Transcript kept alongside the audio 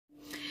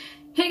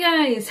Hey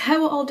guys, how are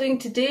we all doing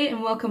today,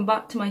 and welcome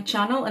back to my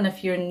channel. And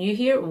if you're new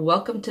here,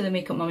 welcome to the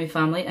Makeup Mummy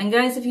family. And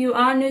guys, if you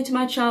are new to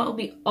my channel, it would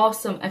be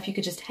awesome if you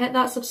could just hit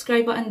that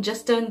subscribe button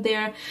just down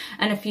there.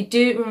 And if you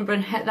do, remember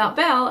and hit that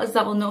bell, as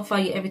that will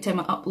notify you every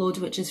time I upload,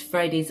 which is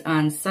Fridays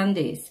and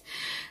Sundays.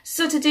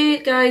 So today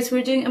guys,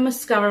 we're doing a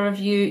mascara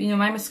review. You know,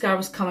 my mascara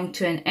was coming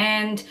to an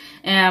end.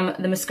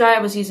 The mascara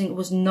I was using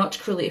was not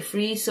cruelty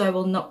free, so I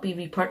will not be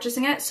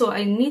repurchasing it. So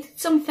I needed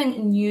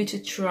something new to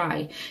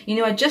try. You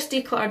know, I just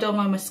decluttered all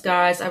my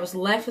mascaras. I was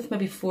left with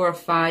maybe 4 or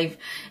 5.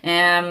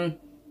 But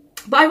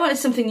I wanted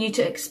something new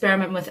to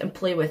experiment with and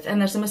play with.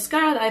 And there's a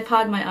mascara that I've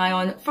had my eye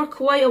on for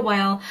quite a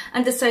while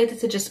and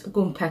decided to just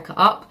go and pick it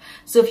up.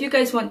 So if you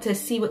guys want to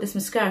see what this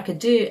mascara could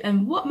do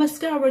and what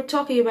mascara we're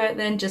talking about,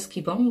 then just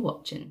keep on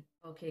watching.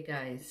 Okay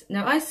guys,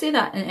 now I say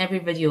that in every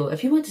video.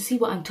 If you want to see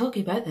what I'm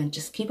talking about, then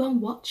just keep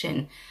on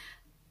watching.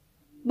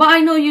 But I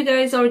know you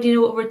guys already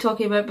know what we're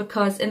talking about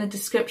because in the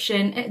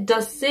description it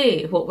does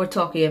say what we're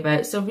talking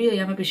about. So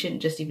really I maybe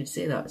shouldn't just even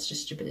say that. It's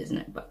just stupid, isn't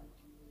it? But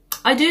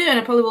I do, and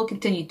I probably will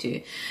continue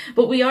to.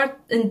 But we are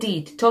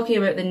indeed talking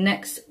about the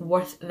NYX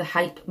Worth the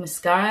Hype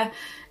mascara.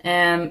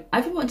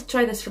 I've been wanting to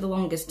try this for the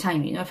longest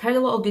time. You know, I've heard a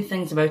lot of good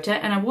things about it,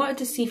 and I wanted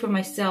to see for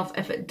myself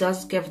if it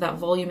does give that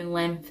volume and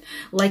length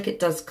like it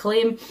does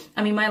claim.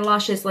 I mean, my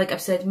lashes, like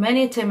I've said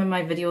many a time in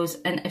my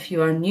videos, and if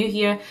you are new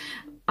here,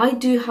 I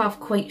do have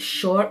quite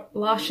short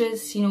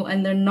lashes, you know,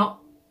 and they're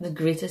not the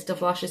greatest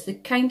of lashes. They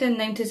kind of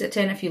 9 out of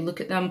 10 if you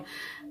look at them.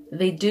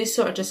 They do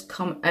sort of just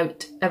come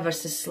out ever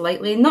so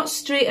slightly. Not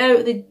straight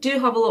out, they do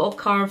have a little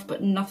curve,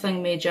 but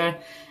nothing major.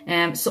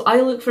 So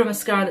I look for a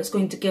mascara that's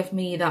going to give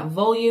me that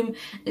volume,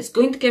 it's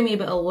going to give me a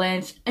bit of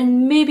length,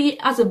 and maybe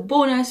as a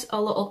bonus,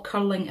 a little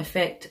curling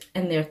effect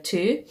in there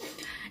too.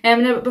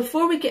 Now,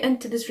 before we get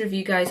into this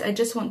review, guys, I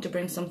just want to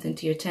bring something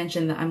to your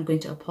attention that I'm going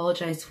to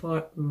apologise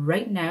for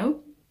right now.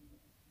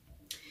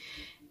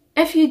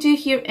 If you do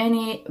hear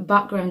any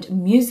background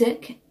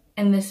music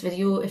in this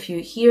video, if you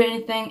hear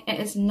anything, it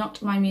is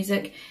not my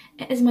music,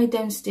 it is my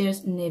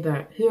downstairs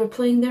neighbour who are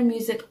playing their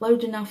music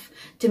loud enough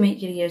to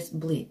make your ears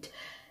bleed.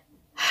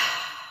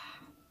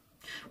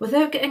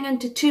 Without getting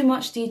into too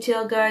much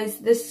detail, guys,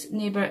 this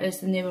neighbour is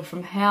the neighbour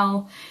from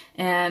hell.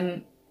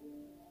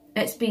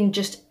 It's been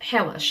just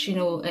hellish, you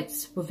know.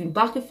 We've been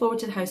back and forward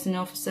to the housing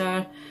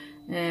officer.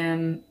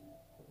 It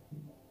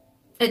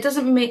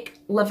doesn't make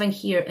living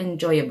here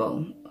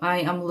enjoyable.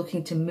 I am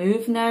looking to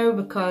move now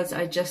because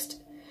I just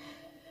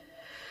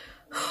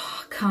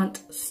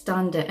can't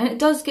stand it. And it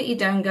does get you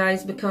down,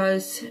 guys,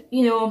 because,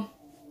 you know,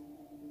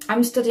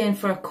 I'm studying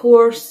for a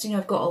course, you know,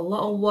 I've got a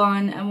little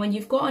one, and when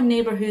you've got a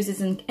neighbour who's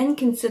as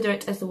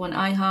inconsiderate as the one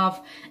I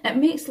have, it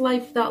makes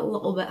life that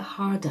little bit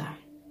harder.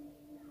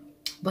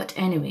 But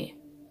anyway,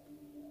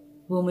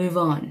 we'll move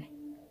on.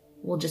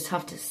 We'll just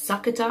have to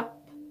suck it up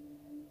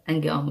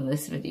and get on with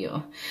this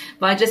video.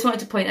 But I just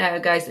wanted to point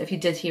out, guys, if you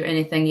did hear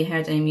anything, you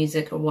heard any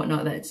music or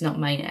whatnot, that it's not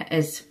mine, it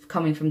is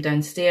coming from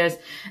downstairs.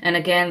 And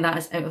again, that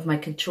is out of my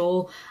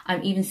control.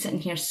 I'm even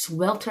sitting here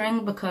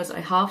sweltering because I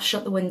have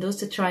shut the windows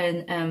to try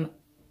and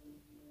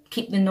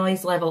keep the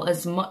noise level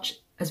as much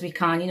as we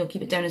can, you know,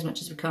 keep it down as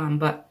much as we can.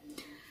 But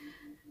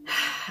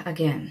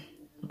again,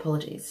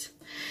 apologies.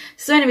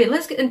 So anyway,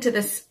 let's get into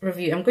this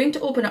review. I'm going to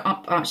open it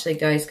up actually,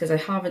 guys, because I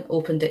haven't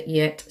opened it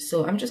yet.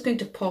 So I'm just going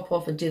to pop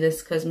off and do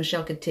this because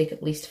Michelle could take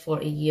at least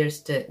 40 years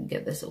to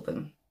get this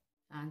open.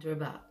 And we're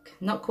back.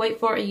 Not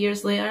quite 40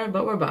 years later,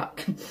 but we're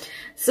back.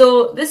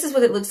 So this is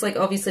what it looks like.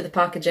 Obviously the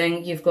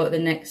packaging, you've got the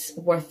NYX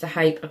Worth the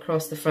Hype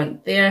across the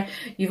front there.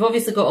 You've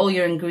obviously got all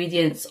your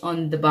ingredients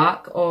on the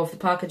back of the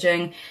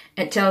packaging.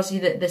 It tells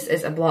you that this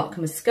is a black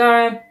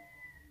mascara.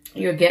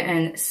 You're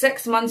getting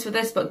 6 months for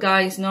this, but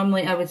guys,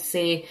 normally I would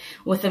say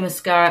with a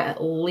mascara,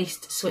 at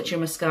least switch your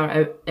mascara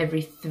out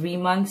every 3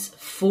 months.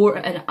 4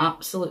 an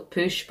absolute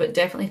push, but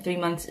definitely 3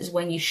 months is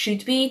when you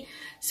should be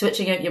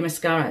switching out your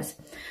mascaras.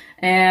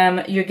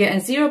 You're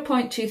getting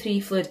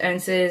 0.23 fluid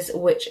ounces,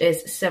 which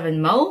is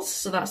 7 mils,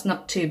 so that's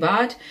not too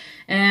bad.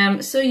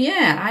 So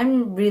yeah,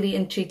 I'm really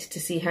intrigued to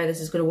see how this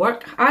is going to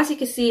work. As you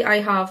can see, I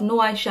have no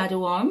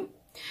eyeshadow on,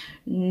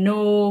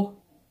 no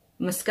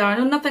mascara,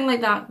 no, nothing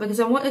like that,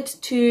 because I wanted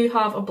to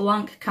have a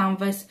blank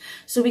canvas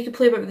so we could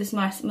play about with this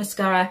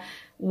mascara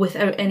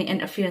without any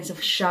interference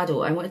of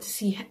shadow. I wanted to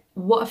see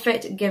what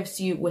effect it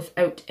gives you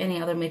without any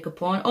other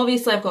makeup on.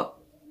 Obviously I've got,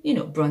 you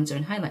know, bronzer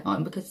and highlight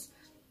on because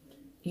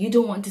you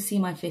don't want to see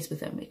my face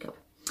without makeup.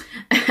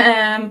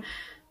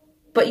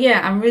 But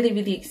yeah, I'm really,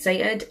 really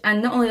excited.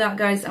 And not only that,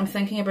 guys, I'm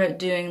thinking about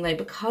doing, like,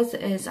 because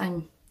it is,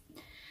 I'm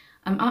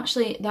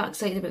actually that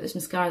excited about this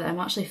mascara that I'm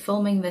actually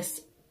filming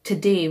this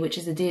today, which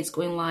is the day it's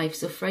going live,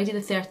 so Friday the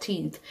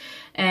 13th.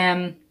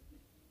 I'm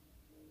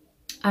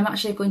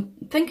actually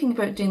thinking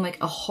about doing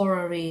like a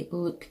horror-y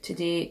look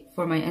today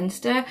for my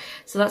Insta.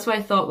 So that's why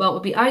I thought, well, it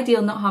would be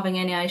ideal not having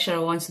any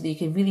eyeshadow on so that you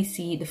could really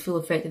see the full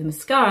effect of the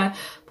mascara.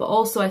 But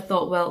also I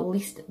thought, well, at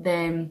least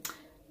then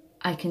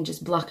I can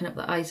just blacken up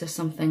the eyes or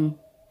something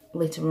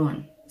later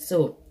on.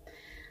 So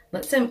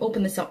let's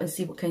open this up and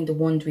see what kind of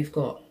wand we've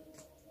got.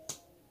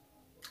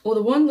 Oh,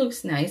 the wand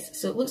looks nice.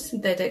 So it looks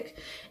synthetic.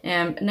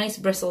 Nice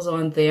bristles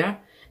on there.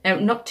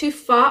 Not too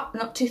fat,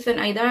 not too thin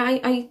either.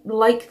 I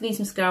like these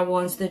mascara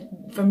wands.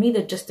 For me,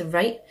 they're just the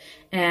right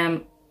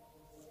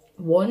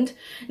wand.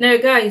 Now,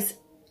 guys,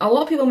 a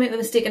lot of people make the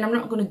mistake, and I'm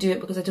not going to do it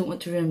because I don't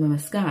want to ruin my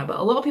mascara, but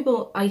a lot of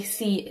people I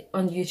see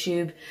on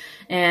YouTube,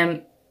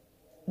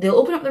 they'll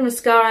open up their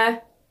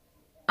mascara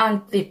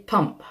and they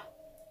pump.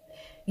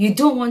 You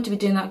don't want to be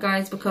doing that,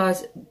 guys,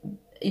 because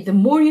the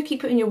more you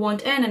keep putting your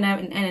wand in and out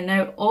and in and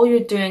out, all you're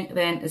doing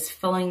then is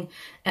filling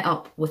it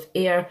up with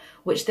air,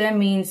 which then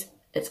means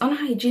it's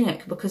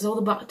unhygienic because all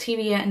the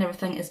bacteria and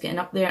everything is getting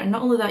up there. And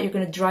not only that, you're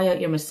going to dry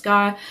out your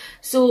mascara.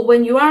 So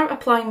when you are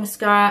applying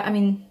mascara, I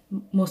mean,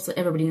 mostly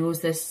everybody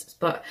knows this,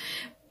 but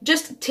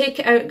just take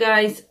it out,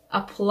 guys,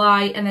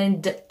 apply, and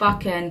then dip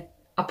back in,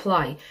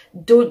 apply.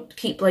 Don't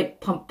keep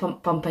like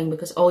pumping,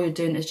 because all you're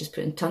doing is just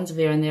putting tons of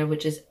air in there,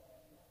 which is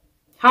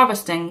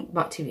harvesting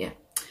bacteria.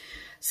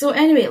 So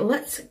anyway,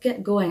 let's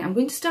get going. I'm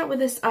going to start with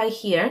this eye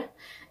here,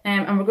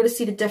 and we're going to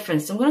see the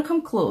difference. So I'm going to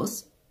come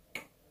close.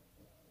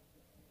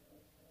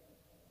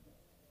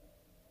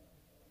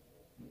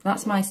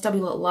 That's my stubby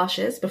little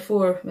lashes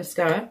before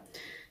mascara.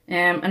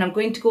 And I'm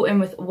going to go in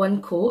with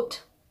one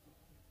coat.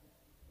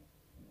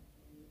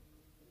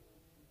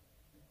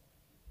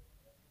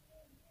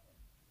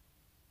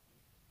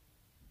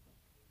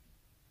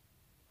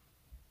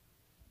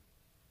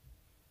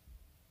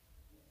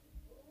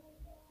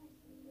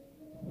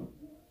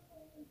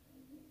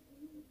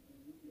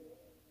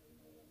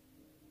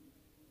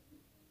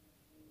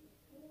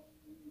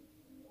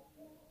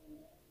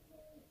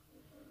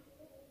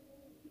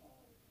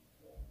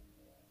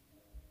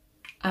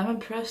 I'm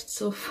impressed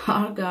so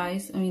far,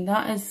 guys. I mean,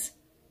 that is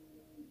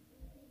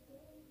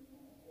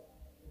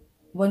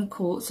one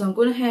coat. So I'm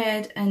going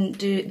ahead and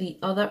do the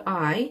other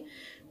eye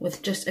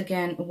with just,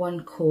 again,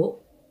 one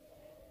coat.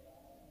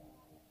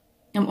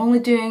 I'm only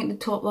doing the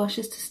top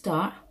lashes to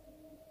start.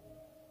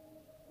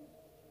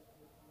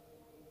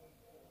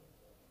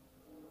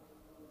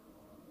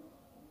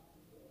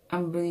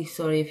 I'm really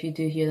sorry if you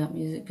do hear that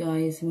music,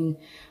 guys. I mean,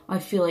 I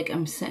feel like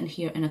I'm sitting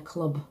here in a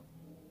club.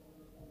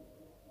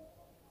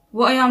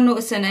 What I am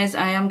noticing is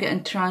I am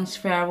getting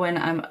transfer when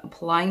I'm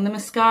applying the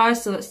mascara,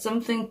 so that's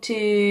something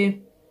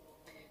to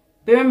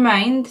bear in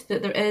mind,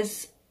 that there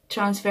is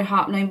transfer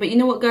happening. But you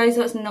know what, guys,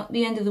 that's not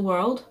the end of the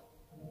world.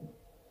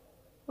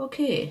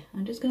 Okay,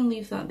 I'm just going to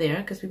leave that there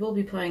because we will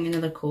be applying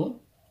another coat.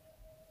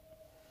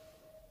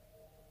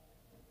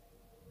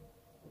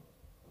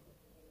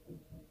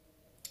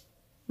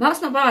 That's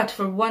not bad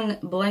for one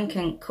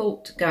blinking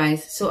coat,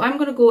 guys. So I'm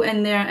going to go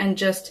in there and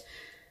just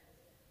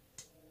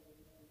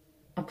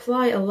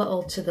apply a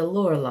little to the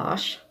lower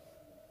lash.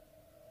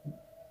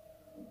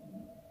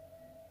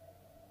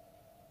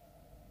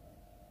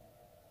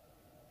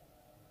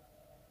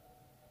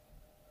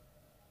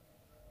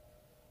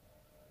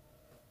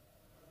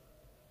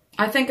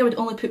 I think I would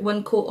only put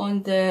one coat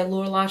on the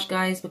lower lash,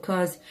 guys,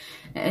 because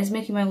it is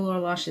making my lower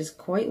lashes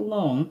quite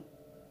long.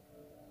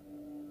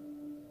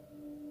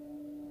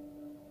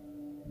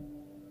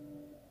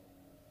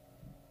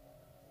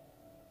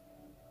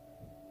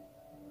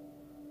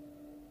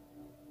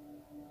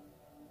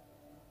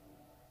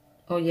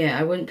 Oh yeah,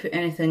 I wouldn't put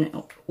anything.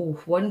 Oh,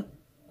 one.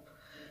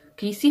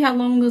 Can you see how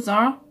long those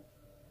are?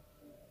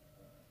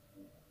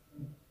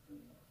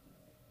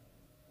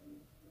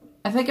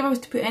 I think if I was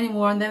to put any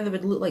more on them, they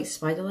would look like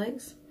spider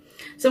legs.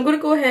 So I'm going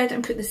to go ahead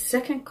and put the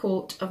second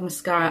coat of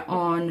mascara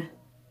on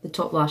the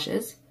top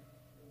lashes.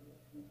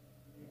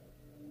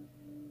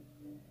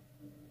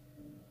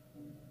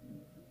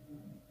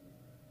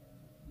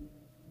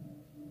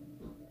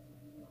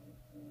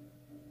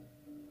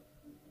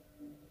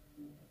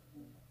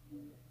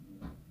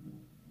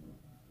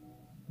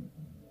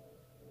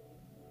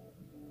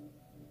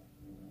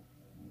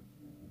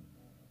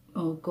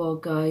 Oh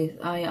god, guys,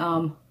 I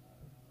am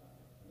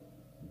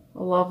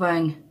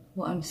loving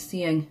what I'm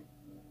seeing.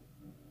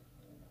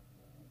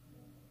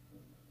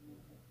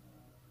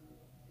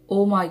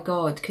 Oh my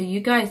god, can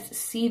you guys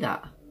see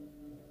that?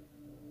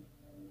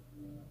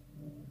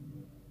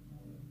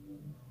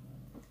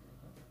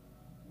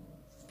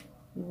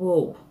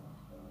 Whoa.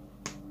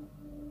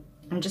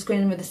 I'm just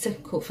going in with the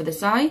second coat for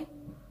this eye.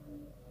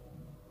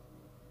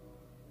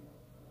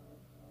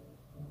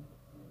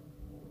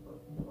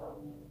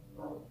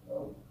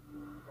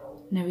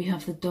 Now we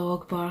have the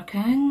dog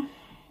barking.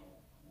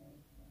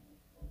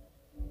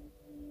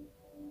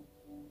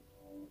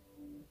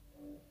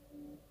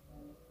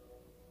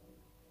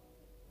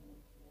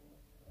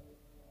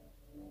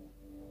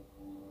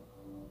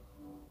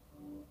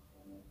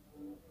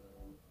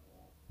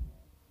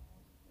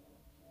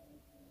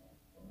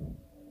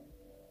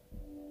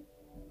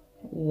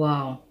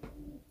 Wow.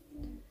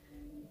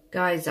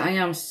 Guys, I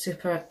am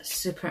super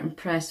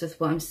impressed with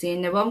what I'm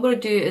seeing. Now what I'm going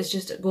to do is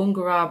just go and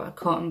grab a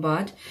cotton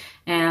bud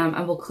and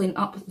we'll clean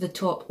up the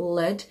top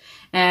lid.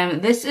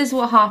 This is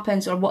what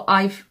happens, or what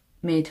I've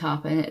made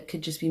happen. It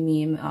could just be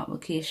me in my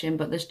application,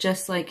 but there's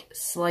just like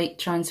slight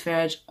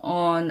transferage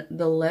on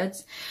the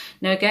lids.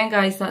 Now again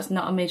guys, that's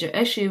not a major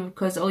issue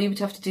because all you would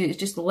have to do is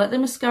just let the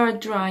mascara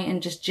dry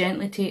and just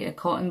gently take a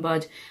cotton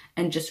bud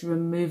and just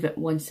remove it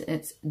once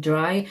it's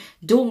dry.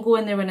 Don't go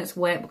in there when it's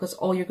wet because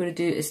all you're going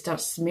to do is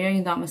start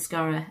smearing that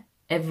mascara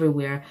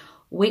everywhere.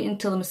 Wait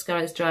until the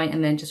mascara is dry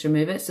and then just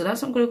remove it. So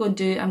that's what I'm going to go and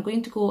do. I'm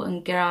going to go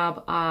and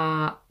grab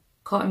a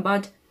cotton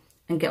bud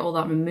and get all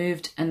that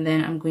removed, and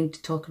then I'm going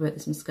to talk about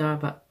this mascara,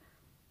 but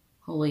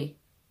holy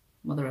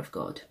mother of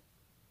God,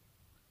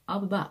 I'll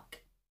be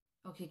back.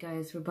 Okay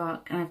guys, we're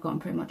back and I've gotten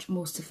pretty much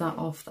most of that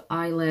off the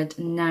eyelid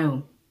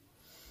now.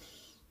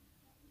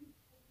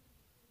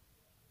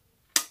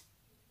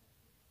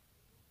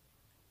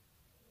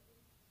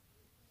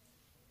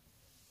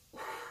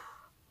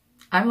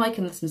 I'm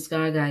liking this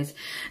mascara, guys.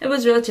 It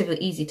was relatively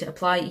easy to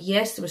apply.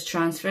 Yes, there was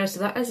transfer, so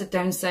that is a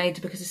downside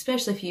because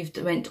especially if you've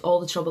went all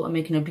the trouble of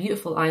making a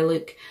beautiful eye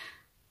look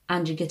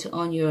and you get it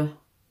on your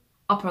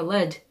upper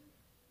lid,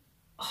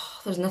 oh,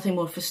 there's nothing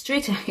more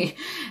frustrating.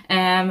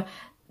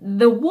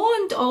 The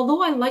wand,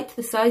 although I liked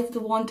the size of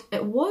the wand,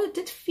 it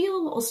did feel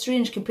a little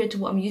strange compared to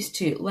what I'm used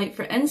to. Like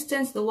for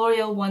instance, the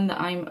L'Oreal one that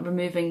I'm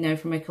removing now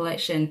from my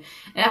collection,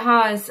 it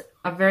has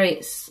a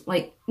very,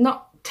 like,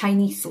 not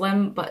tiny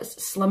slim, but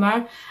it's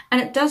slimmer,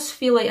 and it does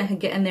feel like I can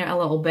get in there a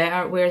little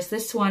better, whereas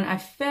this one I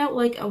felt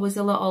like I was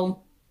a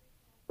little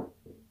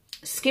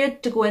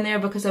scared to go in there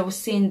because I was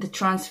seeing the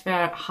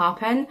transfer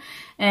happen.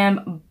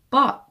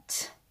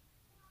 But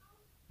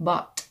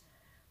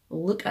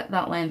look at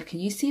that length. Can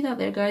you see that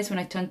there, guys? When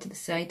I turn to the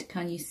side,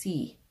 can you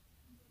see?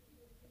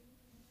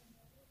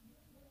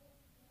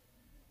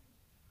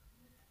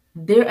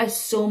 There is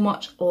so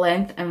much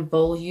length and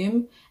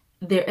volume.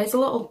 There is a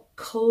little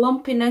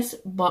clumpiness,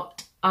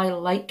 but I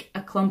like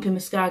a clumpy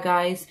mascara,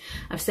 guys.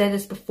 I've said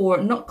this before,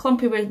 not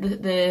clumpy where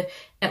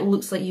it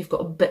looks like you've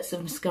got bits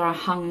of mascara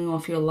hanging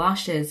off your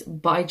lashes,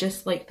 but I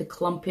just like the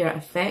clumpier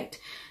effect.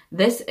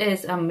 This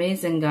is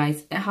amazing,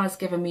 guys. It has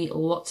given me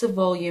lots of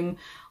volume,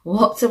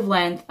 lots of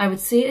length. I would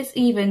say it's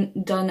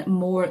even done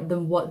more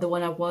than what the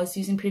one I was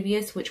using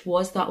previous, which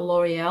was that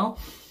L'Oreal.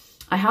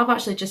 I have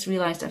actually just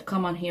realised I've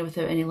come on here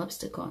without any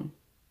lipstick on.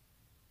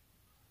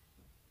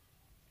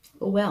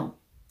 Oh well.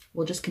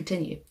 We'll just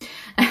continue.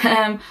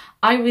 I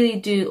really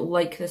do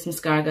like this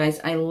mascara, guys.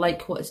 I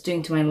like what it's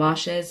doing to my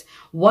lashes.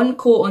 One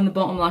coat on the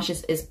bottom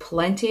lashes is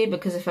plenty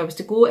because if I was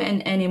to go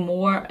in any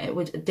more, it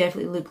would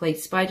definitely look like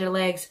spider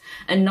legs.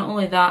 And not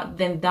only that,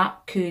 then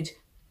that could,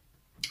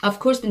 of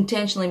course,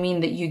 intentionally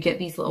mean that you get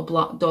these little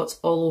black dots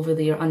all over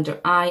your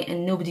under eye,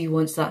 and nobody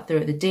wants that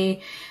throughout the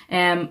day.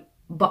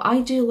 But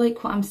I do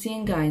like what I'm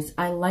seeing, guys.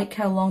 I like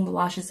how long the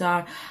lashes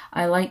are.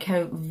 I like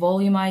how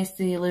volumized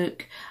they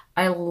look.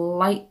 I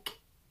like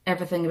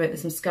everything about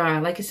this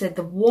mascara. Like I said,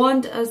 the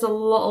wand is a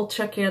little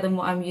trickier than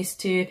what I'm used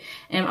to.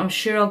 I'm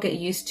sure I'll get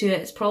used to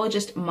it. It's probably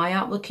just my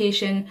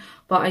application,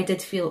 but I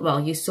did feel, well,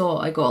 you saw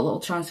I got a little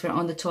transfer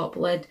on the top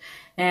lid.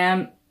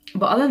 But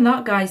other than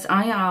that, guys,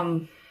 I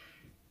am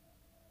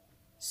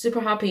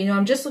super happy. You know,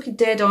 I'm just looking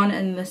dead on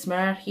in this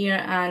mirror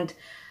here, and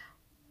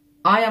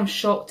I am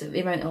shocked at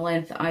the amount of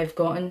length that I've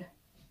gotten,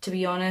 to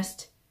be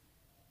honest.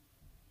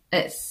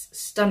 It's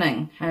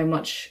stunning how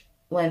much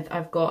length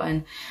I've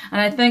gotten, and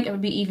I think it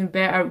would be even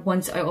better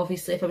once I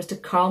obviously, if I was to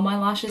curl my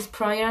lashes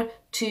prior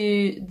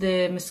to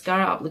the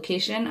mascara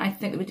application, I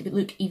think it would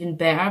look even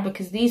better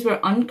because these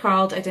were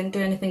uncurled. I didn't do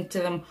anything to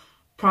them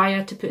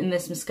prior to putting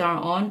this mascara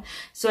on.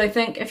 So I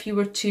think if you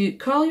were to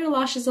curl your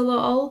lashes a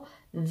little,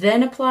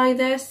 then apply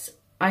this,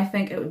 I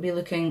think it would be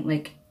looking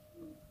like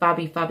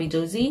fabby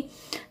dozy.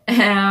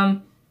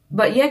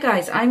 But yeah,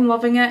 guys, I'm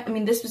loving it. I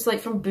mean, this was like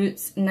from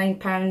Boots,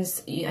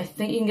 £9. I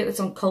think you can get this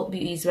on Cult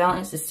Beauty as well, and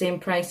it's the same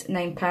price,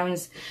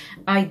 £9.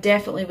 I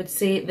definitely would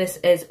say this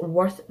is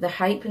worth the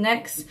hype,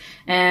 Nyx.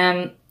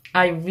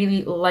 I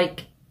really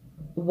like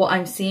what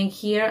I'm seeing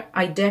here.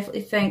 I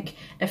definitely think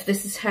if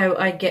this is how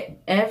I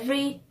get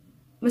every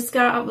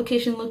mascara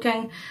application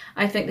looking,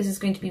 I think this is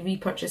going to be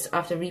repurchase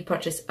after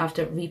repurchase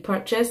after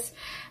repurchase.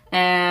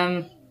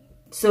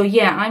 So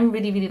yeah, I'm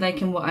really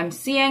liking what I'm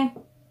seeing.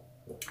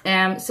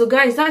 So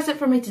guys, that's it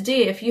for me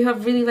today. If you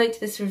have really liked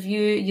this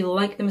review, you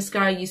like the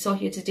mascara you saw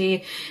here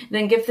today,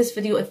 then give this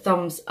video a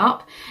thumbs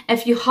up.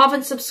 If you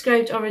haven't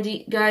subscribed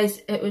already,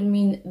 guys, it would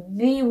mean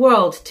the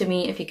world to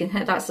me if you can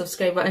hit that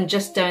subscribe button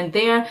just down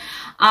there.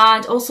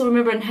 And also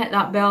remember and hit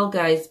that bell,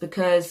 guys,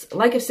 because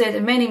like I've said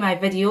in many of my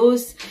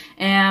videos,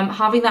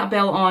 having that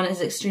bell on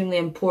is extremely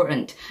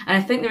important. And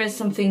I think there is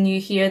something new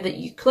here that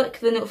you click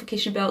the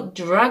notification bell,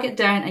 drag it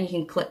down, and you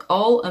can click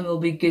all and we'll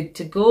be good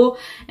to go.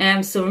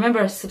 So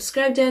remember,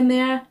 subscribe down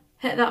there,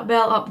 hit that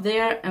bell up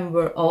there, and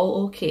we're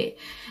all okay.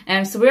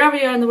 So wherever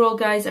you are in the world,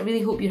 guys, I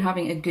really hope you're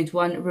having a good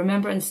one.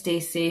 Remember and stay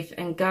safe,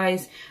 and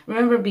guys,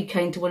 remember be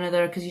kind to one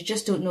another because you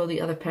just don't know the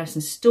other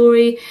person's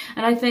story,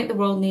 and I think the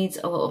world needs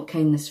a little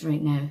kindness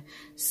right now.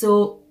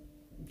 So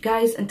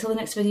guys, until the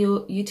next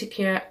video, you take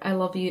care, I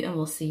love you, and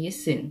we'll see you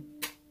soon.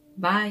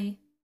 Bye.